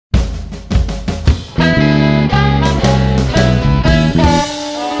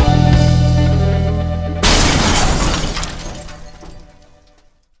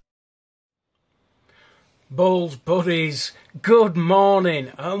Bowls buddies, good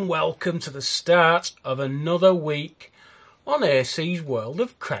morning and welcome to the start of another week on AC's World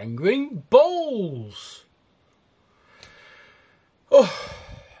of Crangrine Bowls. Oh,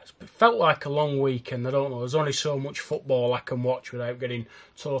 it felt like a long weekend. I don't know, there's only so much football I can watch without getting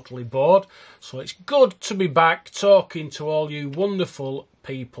totally bored. So it's good to be back talking to all you wonderful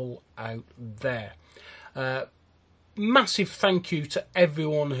people out there. Massive thank you to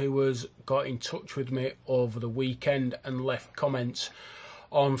everyone who has got in touch with me over the weekend and left comments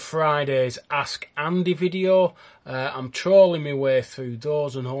on Friday's Ask Andy video. I'm trawling my way through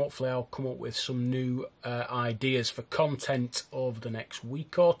those and hopefully I'll come up with some new ideas for content over the next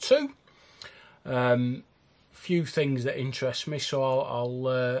week or two. Few things that interest me,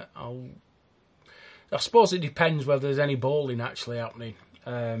 so I suppose it depends whether there's any bowling actually happening.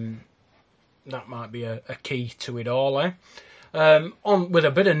 That might be a key to it all, eh? On with a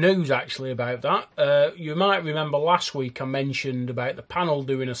bit of news actually about that. You might remember last week I mentioned about the panel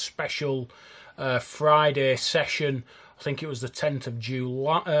doing a special Friday session. I think it was the 10th of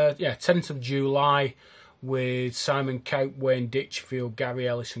July. 10th of July with Simon Cowpe, Wayne Ditchfield, Gary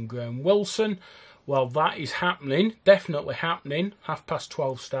Ellis and Graham Wilson. Well, that is happening, definitely happening,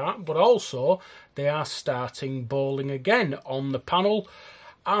 12:30 start, but also they are starting bowling again on the panel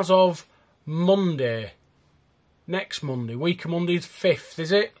as of Monday, next Monday, week of Monday, 5th,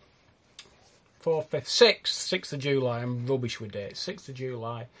 is it? 4th, 5th, 6th of July, I'm rubbish with dates, 6th of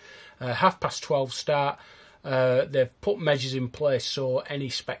July, 12:30 start. They've put measures in place so any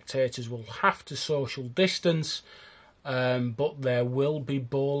spectators will have to social distance, but there will be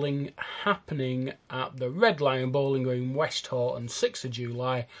bowling happening at the Red Lion Bowling Green, West Horton, 6th of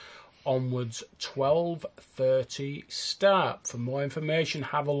July, onwards 12:30 start. For more information,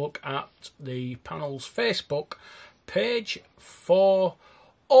 have a look at the panel's Facebook page for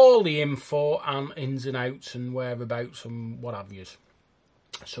all the info and ins and outs and whereabouts and what have yous.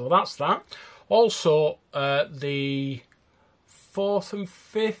 So that's that. Also, the 4th and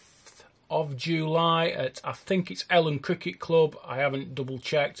 5th of July at, I think it's Ellen Cricket Club, I haven't double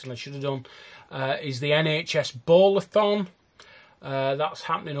checked and I should have done, is the NHS Bowlathon. That's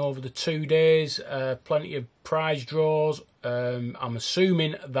happening over the 2 days. Plenty of prize draws. I'm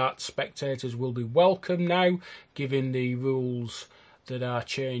assuming that spectators will be welcome now, given the rules that are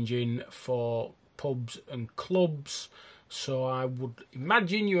changing for pubs and clubs. So I would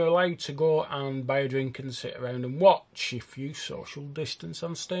imagine you're allowed to go and buy a drink and sit around and watch if you social distance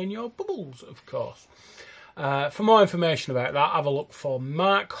and stay in your bubbles, of course. For more information about that, have a look for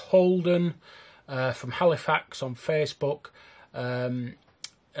Mark Holden from Halifax on Facebook. And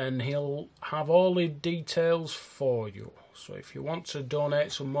he'll have all the details for you. So if you want to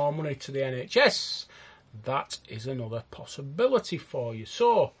donate some more money to the NHS, that is another possibility for you.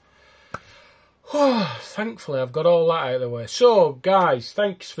 So, thankfully I've got all that out of the way. So guys,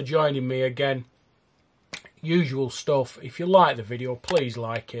 thanks for joining me again. Usual stuff. If you like the video, please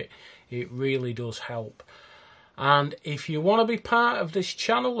like it. It really does help. And if you want to be part of this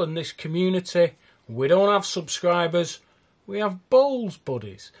channel and this community, we don't have subscribers. We have Bowls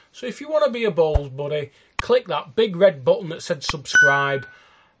Buddies. So if you want to be a Bowls Buddy, click that big red button that said subscribe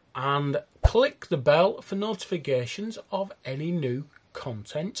and click the bell for notifications of any new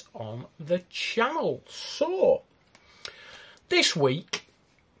content on the channel. So, this week,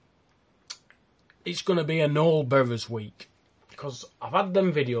 it's going to be a Noel Burrows week because I've had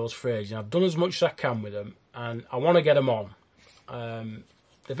them videos for ages and I've done as much as I can with them and I want to get them on.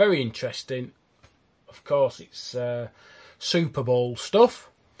 They're very interesting. Of course, it's Super Bowl stuff,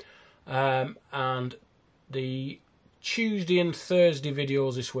 and the Tuesday and Thursday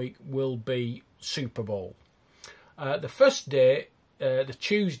videos this week will be Super Bowl. The first day, the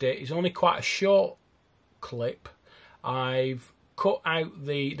Tuesday, is only quite a short clip. I've cut out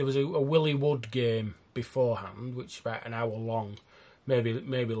there was a Willie Wood game beforehand, which is about an hour long,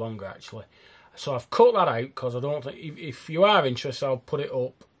 maybe longer actually. So I've cut that out because I don't think, if you are interested, I'll put it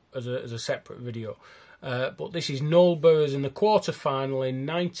up as a separate video. But this is Noel Burrows in the quarter-final in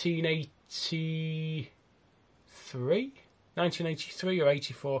 1983 or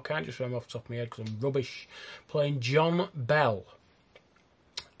 84, I can't just remember off the top of my head because I'm rubbish, playing John Bell.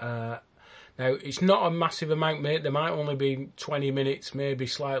 Now, it's not a massive amount, mate. There might only be 20 minutes, maybe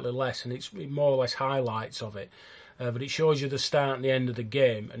slightly less, and it's more or less highlights of it. But it shows you the start and the end of the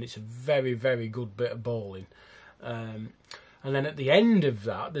game, and it's a very, very good bit of bowling. And then at the end of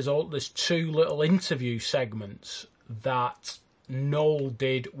that, there's two little interview segments that Noel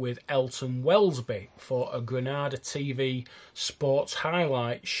did with Elton Welsby for a Granada TV sports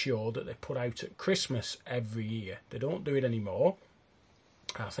highlights show that they put out at Christmas every year. They don't do it anymore.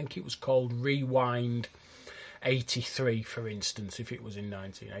 I think it was called Rewind 83, for instance, if it was in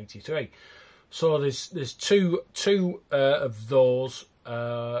 1983. So there's two of those.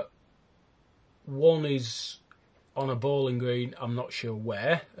 One is on a bowling green, I'm not sure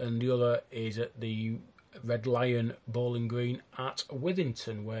where, and the other is at the Red Lion Bowling Green at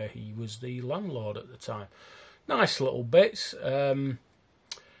Withington, where he was the landlord at the time. Nice little bits.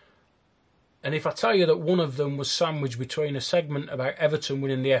 And if I tell you that one of them was sandwiched between a segment about Everton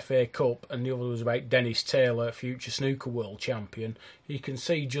winning the FA Cup and the other was about Dennis Taylor, future snooker world champion, you can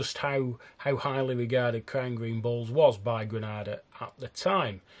see just how highly regarded Crown Green Bowls was by Granada at the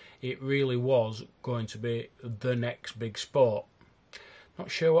time. It really was going to be the next big sport.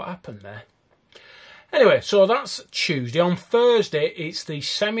 Not sure what happened there. Anyway, so that's Tuesday. On Thursday, it's the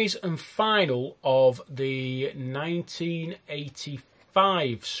semis and final of the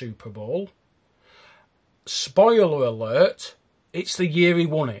 1985 Super Bowl. Spoiler alert, it's the year he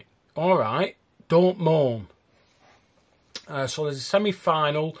won it. All right, don't moan. So there's a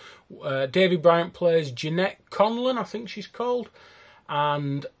semi-final. David Bryant plays Jeanette Conlon, I think she's called.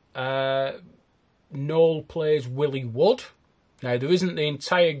 And Noel plays Willie Wood. Now, there isn't the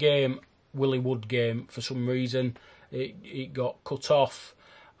entire game, Willie Wood game, for some reason. It got cut off,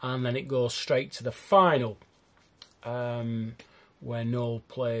 and then it goes straight to the final, where Noel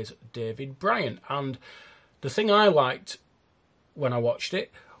plays David Bryant. And the thing I liked when I watched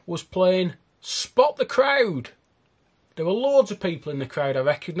it was playing Spot the Crowd. There were loads of people in the crowd I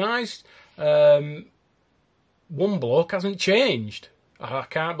recognised. One bloke hasn't changed. I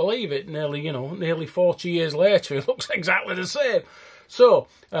can't believe it. Nearly 40 years later, he looks exactly the same. So,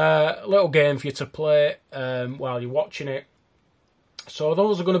 a little game for you to play while you're watching it. So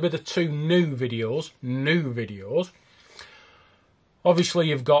those are going to be the two new videos. Obviously,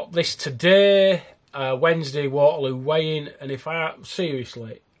 you've got this today, Wednesday Waterloo weigh-in, and if I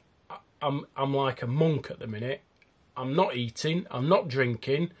seriously, I'm like a monk at the minute. I'm not eating. I'm not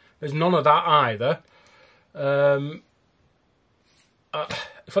drinking. There's none of that either.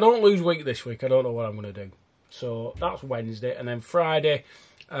 If I don't lose weight this week, I don't know what I'm going to do. So that's Wednesday. And then Friday,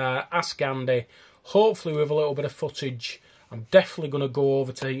 Ask Andy. Hopefully with a little bit of footage. I'm definitely going to go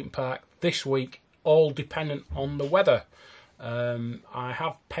over to Heaton Park this week, all dependent on the weather. I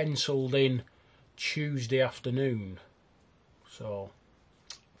have penciled in Tuesday afternoon. So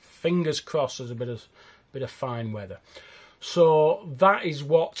fingers crossed there's a bit of fine weather. So that is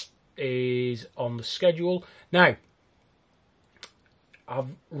what is on the schedule. Now, I've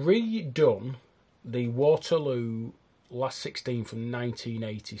redone the Waterloo last 16 from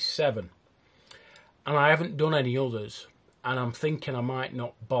 1987, and I haven't done any others, and I'm thinking I might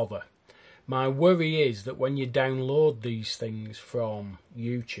not bother. My worry is that when you download these things from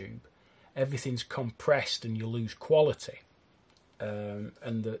YouTube, everything's compressed and you lose quality,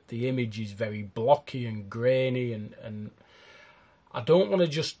 and that the image is very blocky and grainy, and I don't want to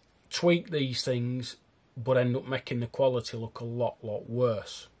just tweak these things but end up making the quality look a lot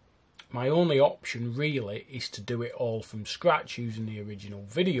worse. My only option really is to do it all from scratch using the original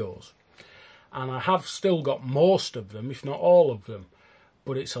videos. And I have still got most of them, if not all of them,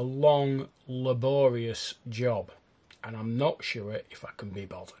 but it's a long, laborious job. And I'm not sure if I can be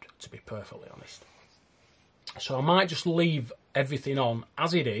bothered, to be perfectly honest. So I might just leave everything on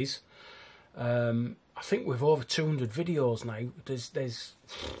as it is. I think we've over 200 videos now. There's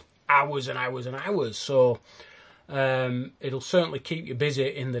hours and hours and hours, so it'll certainly keep you busy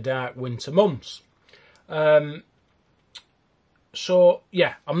in the dark winter months. So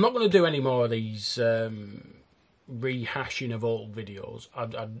yeah, I'm not going to do any more of these rehashing of old videos.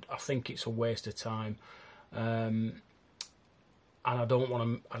 I think it's a waste of time, and I don't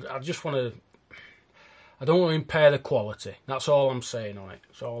want to. I just want to. I don't want to impair the quality. That's all I'm saying on it.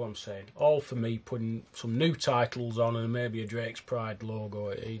 That's all I'm saying. All for me putting some new titles on and maybe a Drake's Pride logo.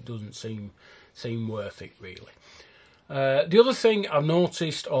 It doesn't seem worth it, really. The other thing I've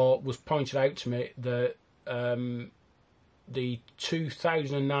noticed, or was pointed out to me, that the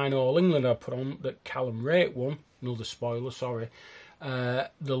 2009 All England I put on that Callum Raitt won, another spoiler, sorry,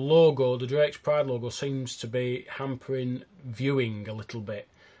 the logo, the Drake's Pride logo, seems to be hampering viewing a little bit.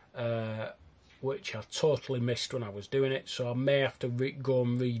 Which I totally missed when I was doing it, so I may have to go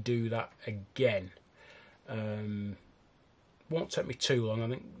and redo that again. Won't take me too long. I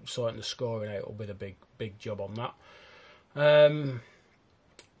think sorting the scoring out will be the big job on that.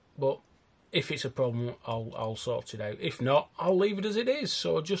 But if it's a problem, I'll sort it out. If not, I'll leave it as it is.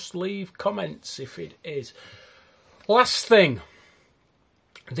 So just leave comments if it is. Last thing,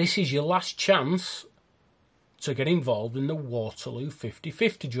 this is your last chance to get involved in the Waterloo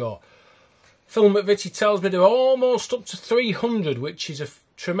 50-50 draw. Phil McVitie tells me they're almost up to 300, which is a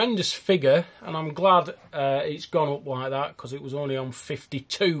tremendous figure, and I'm glad it's gone up like that, because it was only on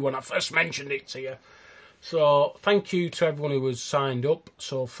 52 when I first mentioned it to you. So thank you to everyone who has signed up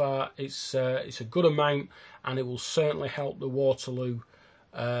so far. It's a good amount, and it will certainly help the Waterloo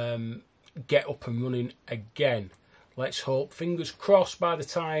get up and running again. Let's hope, fingers crossed, by the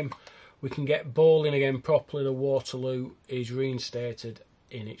time we can get bowling again properly, the Waterloo is reinstated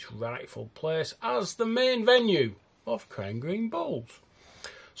in its rightful place as the main venue of Crane Green Bowls.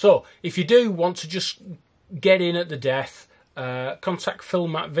 So if you do want to just get in at the death, contact Phil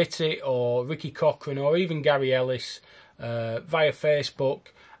McVitie or Ricky Cochran or even Gary Ellis via Facebook,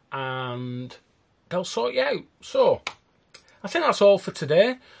 and they'll sort you out. So I think that's all for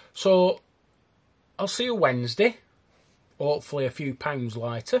today. So I'll see you Wednesday, hopefully a few pounds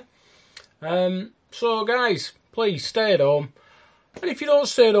lighter. So guys, please stay at home, and if you don't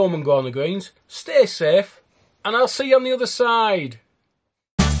stay at home and go on the greens, stay safe, and I'll see you on the other side.